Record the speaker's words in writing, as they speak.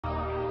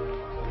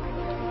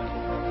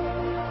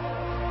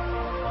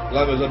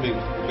Olá, meus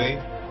amigos, tudo bem?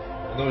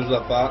 Meu nome é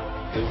Josafá,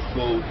 eu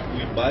sou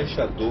o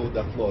embaixador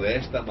da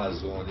Floresta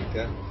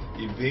Amazônica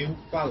e venho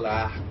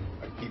falar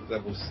aqui para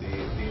você,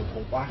 venho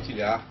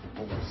compartilhar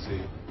com você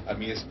a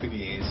minha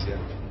experiência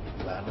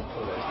lá na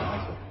Floresta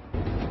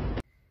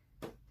Amazônica.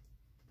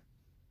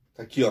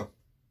 Tá aqui, ó.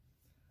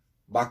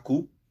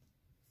 Baku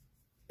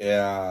é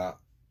a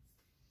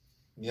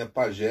minha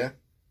pajé,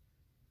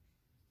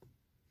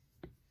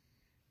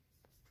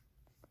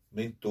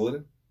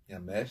 mentora, minha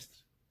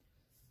mestre.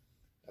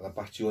 Ela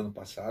partiu ano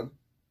passado.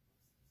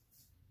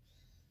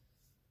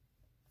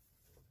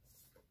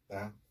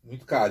 Tá?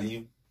 Muito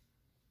carinho.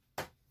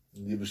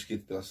 Um livro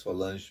escrito pela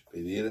Solange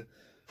Pereira.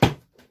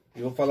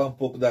 E vou falar um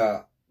pouco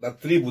da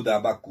tribo da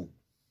Baku.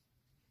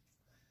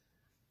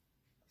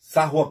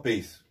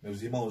 Sarruapês,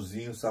 meus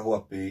irmãozinhos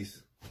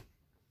sarruapês,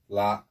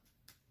 lá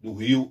do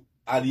rio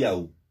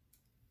Ariaú.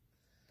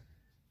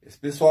 Esse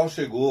pessoal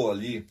chegou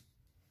ali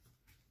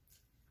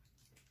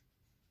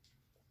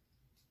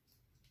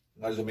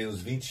mais ou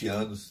menos 20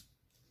 anos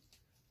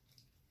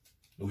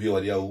no rio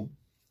Ariaú.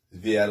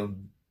 Vieram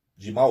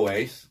de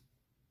Maués.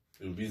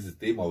 Eu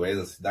visitei Maués,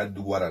 a cidade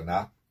do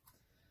Guaraná.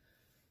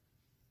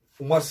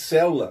 Uma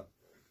célula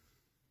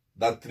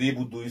da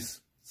tribo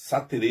dos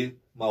Saterê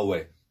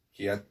Maué,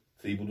 que é a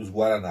tribo dos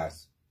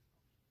Guaranás.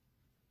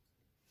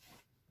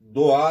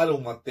 Doaram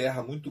uma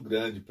terra muito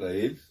grande para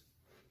eles.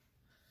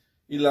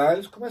 E lá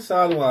eles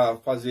começaram a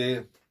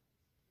fazer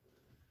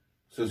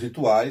seus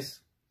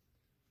rituais,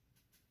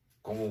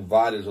 como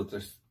várias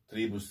outras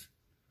tribos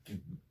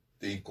que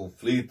têm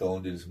conflito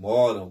onde eles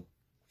moram,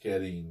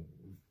 querem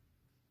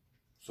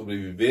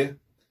sobreviver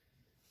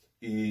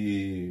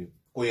e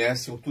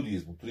conhecem o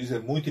turismo. O turismo é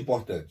muito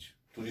importante.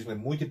 O turismo é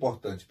muito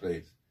importante para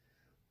eles,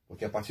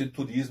 porque a partir do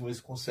turismo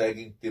eles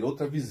conseguem ter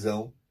outra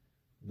visão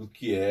do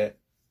que é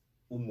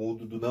o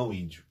mundo do não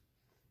índio.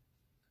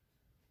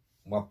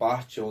 Uma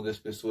parte onde as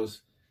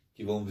pessoas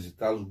que vão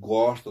visitá-los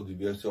gostam de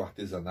ver o seu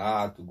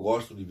artesanato,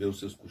 gostam de ver os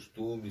seus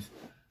costumes,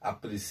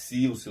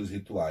 apreciam os seus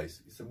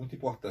rituais. Isso é muito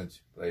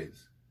importante para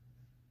eles.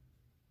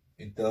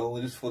 Então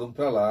eles foram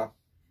para lá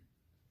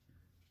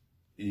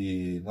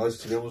e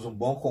nós tivemos um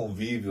bom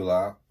convívio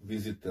lá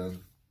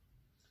visitando.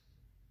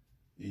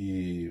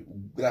 E o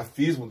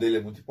grafismo dele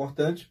é muito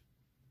importante.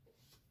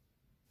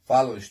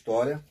 Falam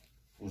história,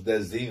 os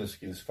desenhos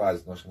que eles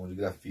fazem, nós chamamos de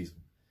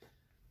grafismo.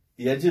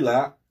 E é de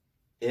lá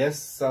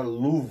essa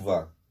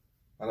luva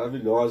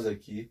maravilhosa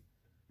aqui,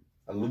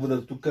 a luva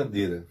da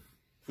tucandeira.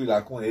 Fui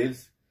lá com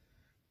eles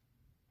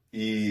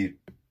e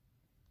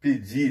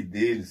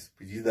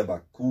pedi da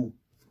Baku,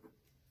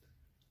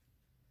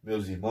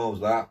 meus irmãos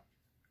lá,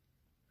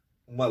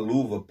 uma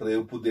luva para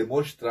eu poder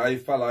mostrar e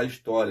falar a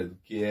história do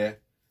que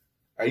é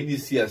a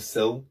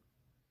iniciação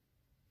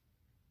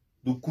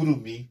do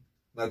curumim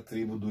na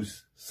tribo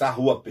dos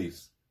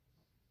Sarruapês.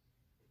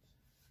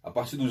 A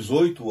partir dos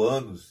 8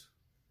 anos,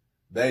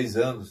 10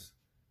 anos,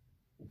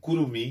 o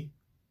curumim,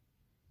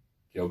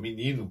 que é o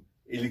menino,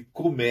 ele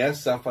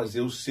começa a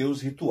fazer os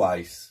seus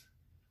rituais.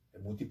 É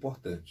muito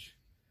importante.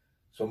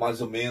 São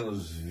mais ou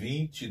menos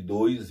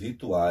 22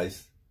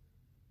 rituais,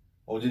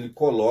 onde ele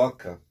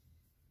coloca,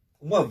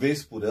 uma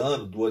vez por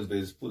ano, 2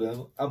 vezes por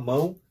ano, a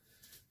mão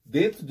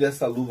dentro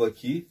dessa luva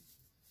aqui,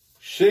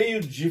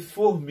 cheio de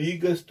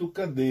formigas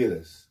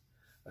tucandeiras.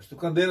 As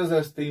tucandeiras,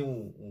 elas têm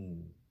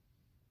um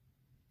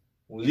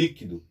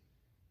líquido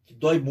que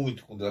dói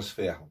muito quando elas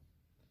ferram.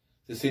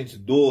 Você sente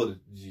dor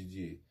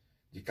de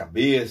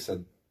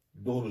cabeça,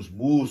 dor nos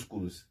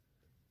músculos.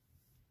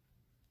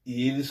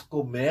 E eles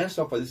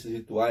começam a fazer esses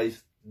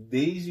rituais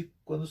desde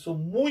quando são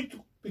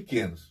muito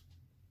pequenos.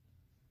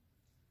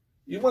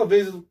 E uma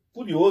vez,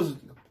 curioso,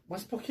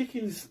 mas por que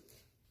eles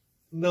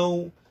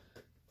não,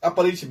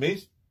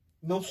 aparentemente,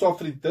 não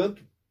sofrem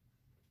tanto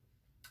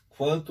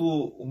quanto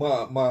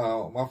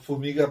uma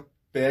formiga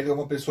pega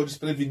uma pessoa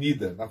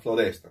desprevenida na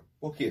floresta?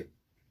 Por quê?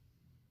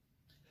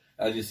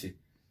 Ela disse,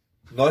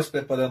 nós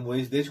preparamos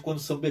eles desde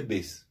quando são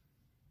bebês.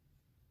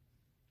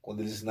 Quando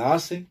eles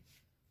nascem,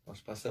 nós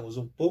passamos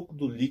um pouco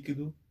do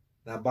líquido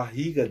na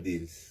barriga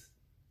deles.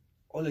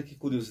 Olha que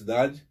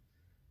curiosidade,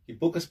 que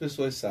poucas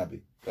pessoas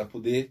sabem, para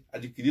poder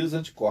adquirir os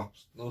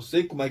anticorpos. Não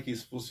sei como é que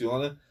isso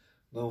funciona,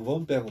 não vão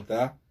me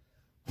perguntar,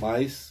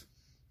 mas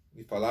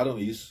me falaram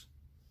isso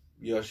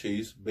e eu achei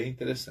isso bem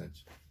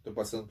interessante. Estou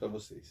passando para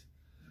vocês.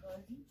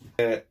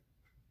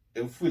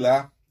 Eu fui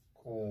lá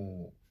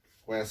com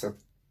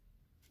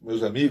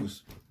meus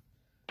amigos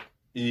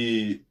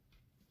e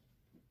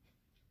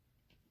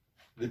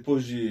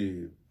depois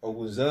de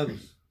alguns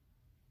anos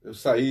eu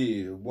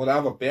saí, eu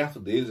morava perto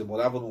deles, eu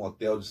morava num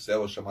hotel de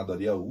selva chamado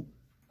Ariaú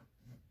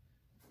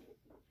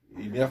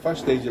e me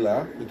afastei de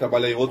lá. Eu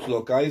trabalhei em outros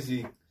locais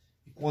e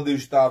quando eu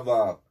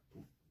estava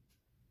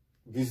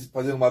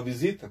fazendo uma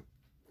visita,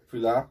 fui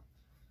lá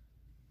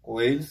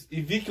com eles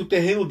e vi que o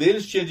terreno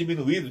deles tinha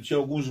diminuído, tinha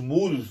alguns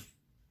muros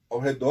ao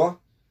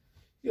redor.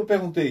 E eu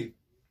perguntei,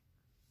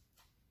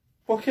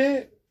 por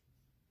que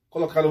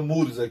colocaram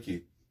muros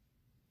aqui?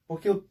 Por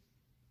que o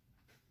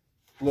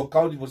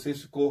local de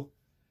vocês ficou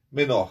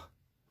menor?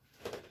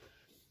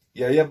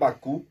 E aí a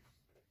Baku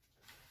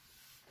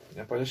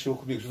Minha pai já chegou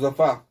comigo: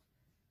 Josafá,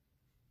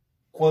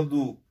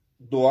 quando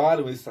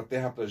doaram essa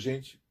terra para a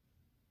gente,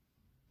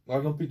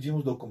 nós não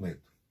pedimos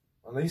documento.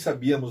 Nós nem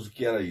sabíamos o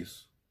que era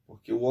isso.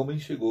 Porque o homem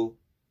chegou,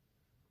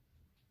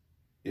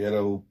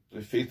 era o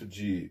prefeito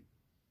de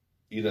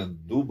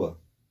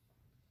Iranduba,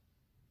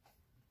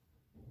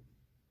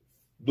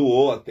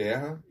 doou a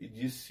terra e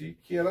disse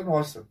que era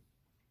nossa.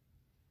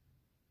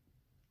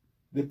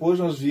 Depois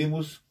nós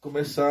vimos,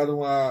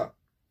 começaram a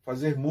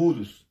fazer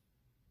muros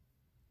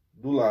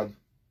do lado.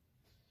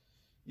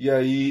 E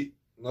aí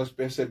nós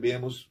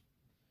percebemos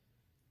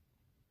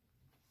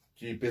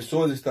que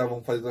pessoas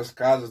estavam fazendo as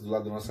casas do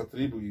lado da nossa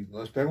tribo e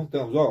nós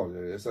perguntamos: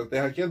 olha, essa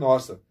terra aqui é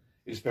nossa.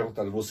 Eles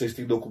perguntaram: vocês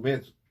têm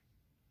documento?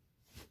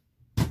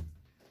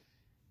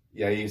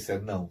 E aí eles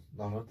disseram: não,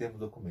 nós não temos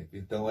documento.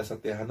 Então essa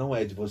terra não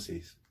é de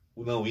vocês.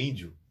 O não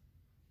índio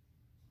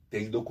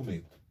tem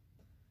documento.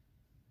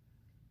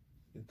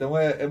 Então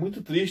é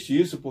muito triste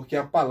isso, porque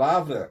a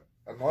palavra,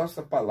 a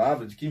nossa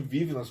palavra de quem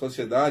vive na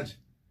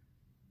sociedade,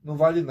 não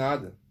vale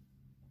nada.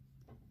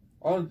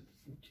 Olha,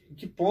 em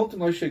que ponto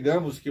nós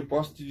chegamos que eu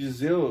posso te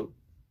dizer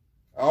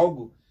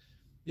algo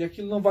e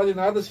aquilo não vale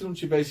nada se não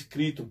tiver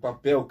escrito um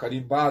papel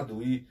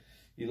carimbado e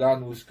ir lá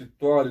no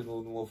escritório,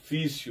 no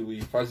ofício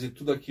e fazer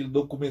tudo aquilo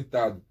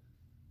documentado.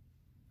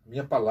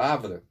 Minha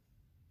palavra,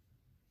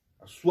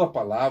 a sua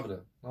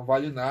palavra, não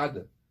vale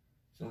nada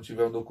se não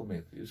tiver um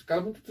documento. E esse cara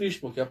é muito triste,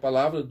 porque a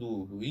palavra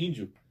do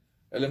índio,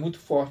 ela é muito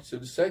forte. Se eu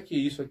disser que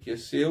isso aqui é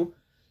seu,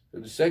 se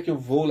eu disser que eu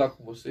vou lá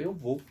com você, eu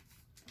vou.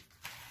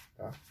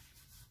 Tá?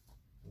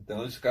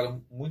 Então eles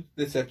ficaram muito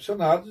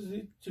decepcionados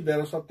e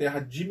tiveram sua terra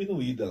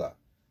diminuída lá.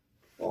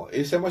 Bom,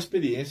 essa é uma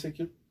experiência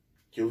que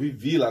eu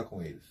vivi lá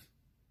com eles.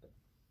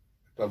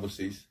 Para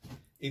vocês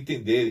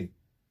entenderem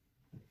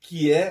o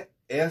que é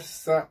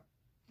essa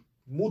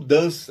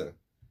mudança,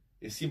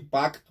 esse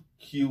impacto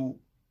que o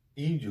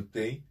índio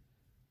tem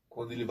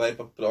quando ele vai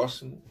para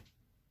próximo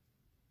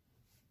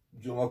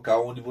de um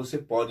local onde você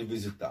pode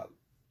visitá-lo.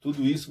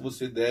 Tudo isso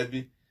você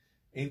deve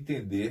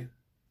entender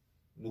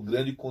no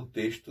grande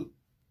contexto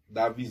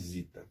da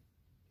visita.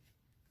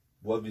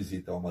 Boa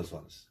visita ao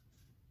Amazonas.